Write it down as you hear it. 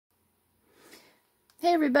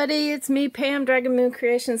Hey everybody, it's me, Pam, Dragon Moon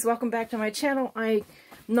Creations. Welcome back to my channel. I'm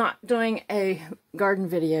not doing a garden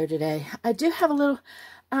video today. I do have a little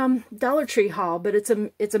Dollar Tree haul, but it's a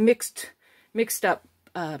mixed up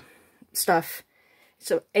stuff.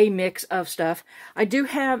 So a mix of stuff. I do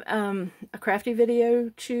have a crafty video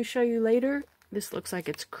to show you later. This looks like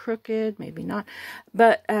it's crooked, maybe not,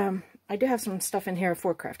 but I do have some stuff in here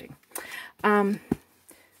for crafting.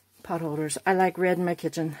 Pot holders. I like red in my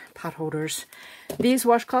kitchen. Pot holders. These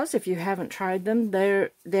washcloths, if you haven't tried them,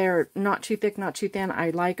 they're not too thick, not too thin.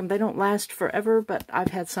 I like them. They don't last forever, but I've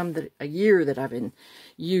had some a year that I've been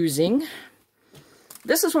using.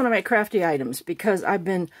 This is one of my crafty items because I've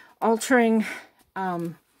been altering.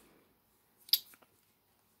 I've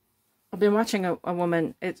been watching a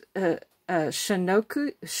woman. It's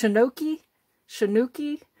Shinoki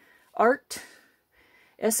art.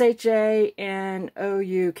 Shanuki, and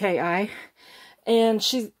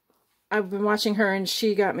I've been watching her, and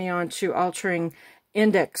she got me on to altering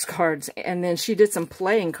index cards, and then she did some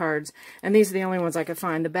playing cards, and these are the only ones I could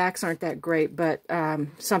find. The backs aren't that great, but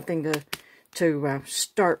something to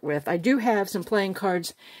start with. I do have some playing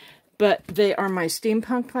cards, but they are my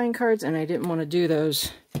steampunk playing cards, and I didn't want to do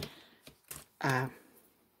those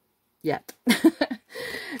yet.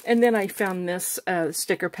 And then I found this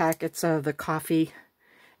sticker packets of the coffee.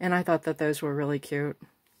 And I thought that those were really cute.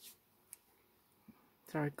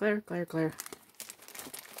 Sorry, glare.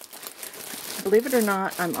 Believe it or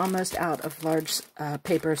not, I'm almost out of large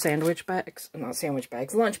paper sandwich bags. Not sandwich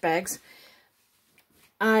bags, lunch bags.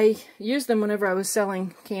 I used them whenever I was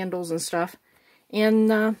selling candles and stuff.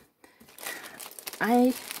 And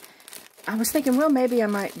I was thinking, well, maybe I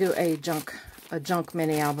might do a junk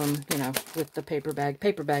mini album, you know, with the paper bag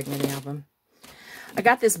mini album. I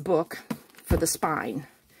got this book for the spine.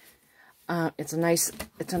 It's a nice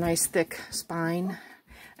thick spine.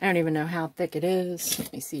 I don't even know how thick it is.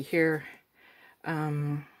 Let me see here.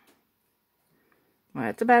 Well,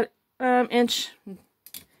 it's about inch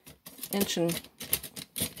and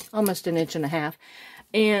almost an inch and a half.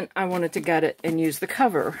 And I wanted to gut it and use the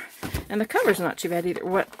cover. And the cover's not too bad either.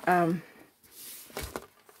 What I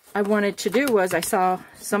wanted to do was I saw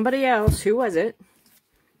somebody else. Who was it?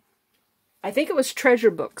 I think it was Treasure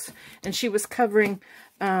Books, and she was covering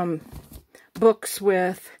books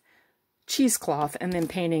with cheesecloth and then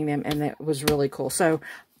painting them, and that was really cool. So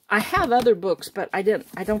I have other books, but I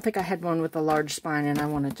don't think I had one with a large spine, and I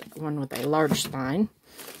wanted one with a large spine.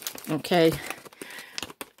 Okay,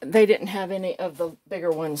 they didn't have any of the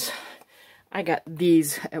bigger ones. I got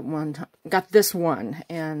these at one time. Got this one,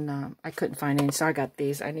 and I couldn't find any, so I got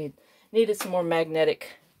these. I needed some more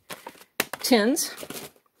magnetic tins.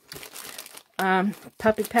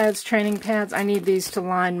 Puppy pads, training pads. I need these to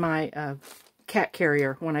line my cat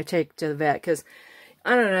carrier when I take to the vet, because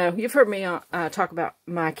I don't know, you've heard me talk about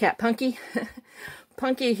my cat Punky.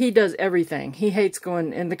 Punky, he does everything. He hates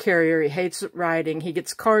going in the carrier, he hates riding, he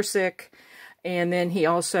gets car sick, and then he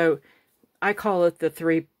also, I call it the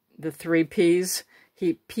three P's.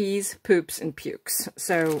 He pees, poops, and pukes.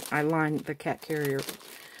 So I line the cat carrier.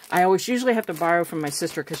 I usually have to borrow from my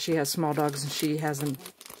sister because she has small dogs and she has them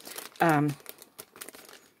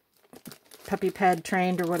puppy pad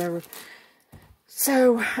trained or whatever.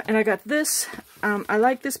 So, and I got this. I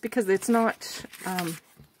like this because it's not, I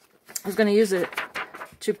was going to use it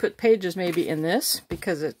to put pages maybe in this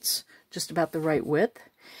because it's just about the right width.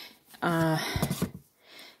 And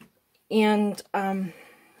I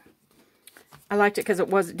liked it because it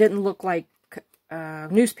didn't look like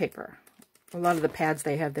newspaper. A lot of the pads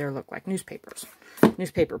they have there look like newspaper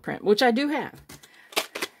print, which I do have.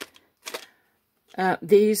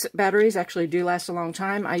 These batteries actually do last a long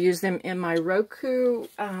time. I use them in my Roku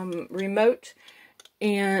remote,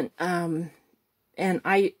 and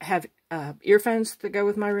I have earphones that go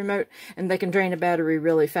with my remote, and they can drain a battery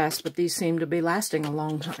really fast, but these seem to be lasting a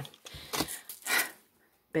long time.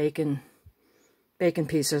 Bacon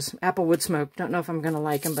pieces. Applewood smoke. Don't know if I'm going to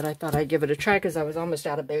like them, but I thought I'd give it a try because I was almost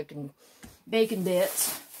out of bacon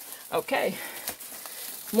bits. Okay.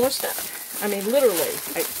 More stuff. I mean, literally,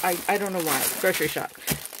 I don't know why. Grocery shop.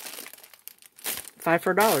 5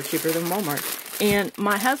 for $1, cheaper than Walmart. And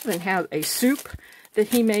my husband has a soup that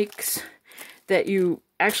he makes that you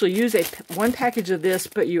actually use one package of this,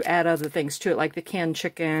 but you add other things to it, like the canned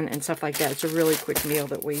chicken and stuff like that. It's a really quick meal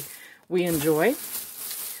that we enjoy.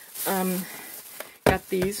 Got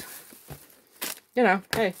these. You know,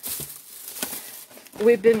 hey.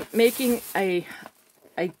 We've been making a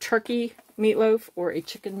turkey meatloaf or a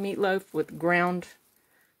chicken meatloaf with ground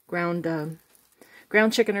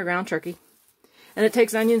chicken or ground turkey, and it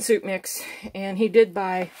takes onion soup mix. And he did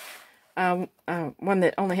buy one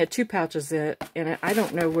that only had 2 pouches in it. I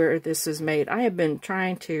don't know where this is made. I have been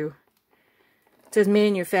trying to... It says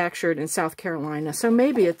manufactured in South Carolina, so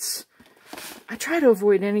maybe it's... I try to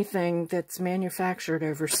avoid anything that's manufactured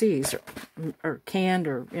overseas, or canned,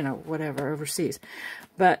 or, you know, whatever, overseas.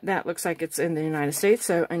 But that looks like it's in the United States,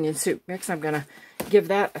 so onion soup mix, I'm going to give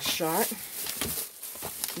that a shot.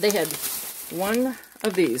 They had 1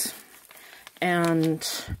 of these, and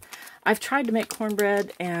I've tried to make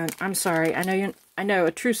cornbread, and I'm sorry, I know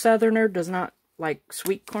a true Southerner does not like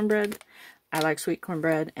sweet cornbread. I like sweet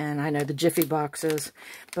cornbread, and I know the Jiffy boxes,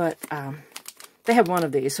 but they had 1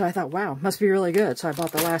 of these, so I thought, wow, must be really good. So I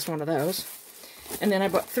bought the last one of those, and then I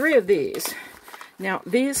bought 3 of these. Now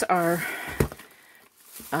these are,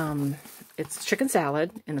 it's chicken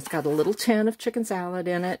salad, and it's got a little tin of chicken salad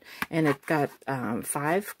in it, and it's got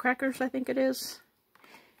 5 crackers, I think it is.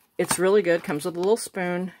 It's really good. Comes with a little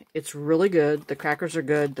spoon. It's really good. The crackers are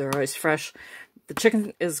good. They're always fresh. The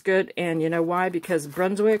chicken is good, and you know why? Because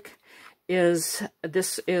Brunswick is,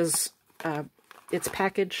 it's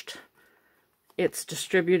packaged, it's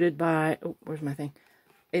distributed by, oh, where's my thing?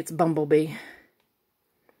 It's Bumblebee.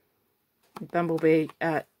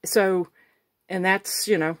 So, and that's,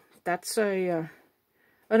 you know, that's an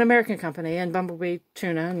American company, and Bumblebee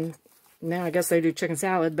Tuna, and now I guess they do chicken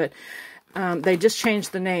salad, but they just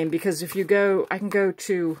changed the name, because if you go, I can go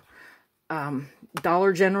to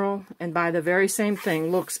Dollar General and buy the very same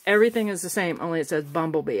thing. Everything is the same, only it says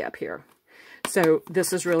Bumblebee up here. So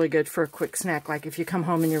this is really good for a quick snack, like if you come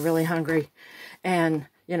home and you're really hungry and,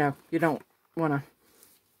 you know, you don't want to,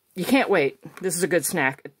 you can't wait. This is a good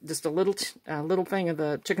snack. Just a little thing of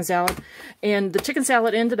the chicken salad. And the chicken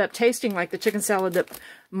salad ended up tasting like the chicken salad that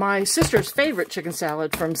my sister's favorite chicken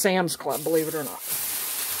salad from Sam's Club, believe it or not.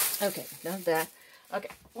 Okay, done that. Okay,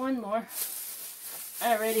 1 more.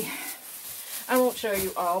 Alrighty. I won't show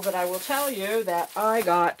you all, but I will tell you that I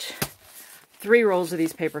got 3 rolls of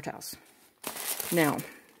these paper towels. Now,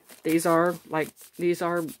 these are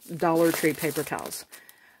Dollar Tree paper towels.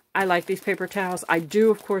 I like these paper towels. I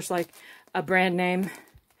do, of course, like a brand name,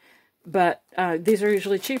 but these are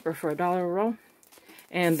usually cheaper for $1 a roll,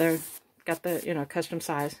 and they've got the, you know, custom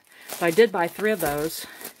size. So I did buy 3 of those,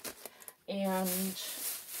 and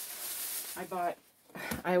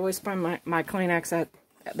I always buy my Kleenex at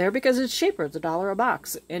there because it's cheaper. It's $1 a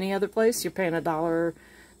box. Any other place, you're paying $1,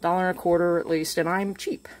 $1.25 at least, and I'm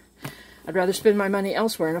cheap. I'd rather spend my money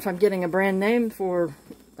elsewhere, and if I'm getting a brand name for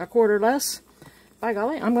 $0.25 less, by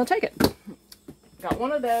golly, I'm going to take it. Got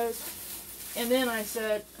 1 of those, and then I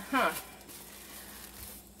said, I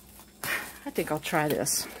think I'll try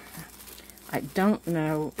this. I don't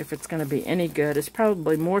know if it's going to be any good. It's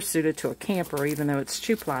probably more suited to a camper, even though it's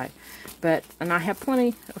 2-ply. And I have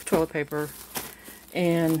plenty of toilet paper,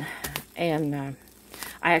 and I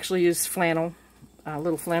actually use flannel,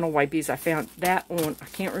 little flannel wipies. I found that on, I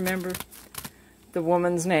can't remember the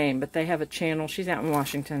woman's name, but they have a channel. She's out in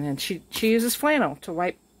Washington, and she uses flannel to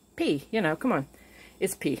wipe pee. You know, come on,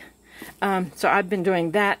 it's pee. So I've been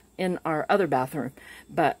doing that in our other bathroom,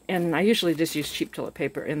 and I usually just use cheap toilet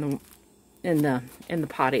paper in the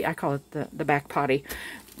potty. I call it the back potty,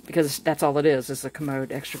 because that's all it is a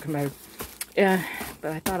commode, extra commode.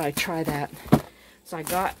 But I thought I'd try that, so I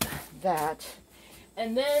got that,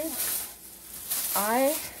 and then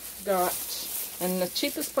I got, and the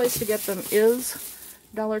cheapest place to get them is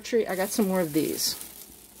Dollar Tree. I got some more of these.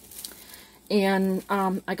 And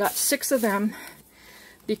I got 6 of them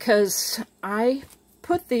because I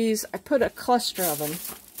put a cluster of them,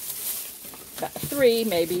 about 3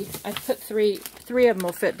 maybe. I put 3 of them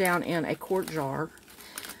will fit down in a quart jar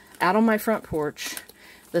out on my front porch.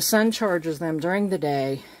 The sun charges them during the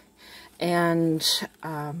day, and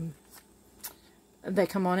they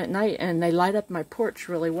come on at night, and they light up my porch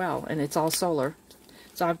really well, and it's all solar.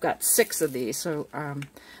 So I've got 6 of these. So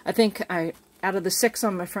I think out of the 6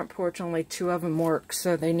 on my front porch, only 2 of them work,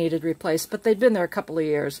 so they needed replaced. But they'd been there a couple of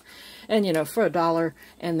years, and you know, for $1,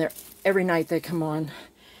 and every night they come on.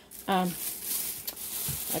 I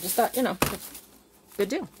just thought, you know, good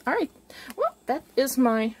deal. All right, well, that is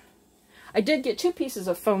my. I did get 2 pieces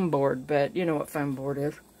of foam board, but you know what foam board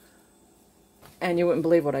is, and you wouldn't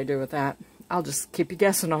believe what I do with that. I'll just keep you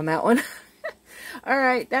guessing on that one.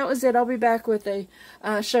 Alright, that was it. I'll be back with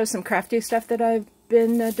show some crafty stuff that I've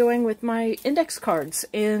been doing with my index cards,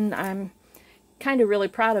 and I'm kind of really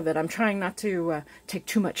proud of it. I'm trying not to take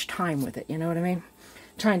too much time with it, you know what I mean?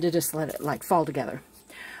 Trying to just let it like fall together.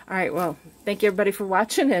 Alright, well, thank you everybody for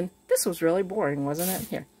watching, and this was really boring, wasn't it?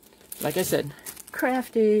 Here, like I said,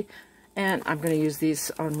 crafty, and I'm going to use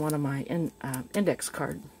these on one of my index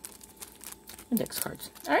cards.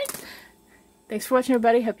 Alright. Thanks for watching,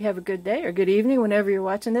 everybody. Hope you have a good day or good evening whenever you're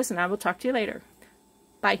watching this, and I will talk to you later.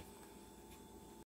 Bye.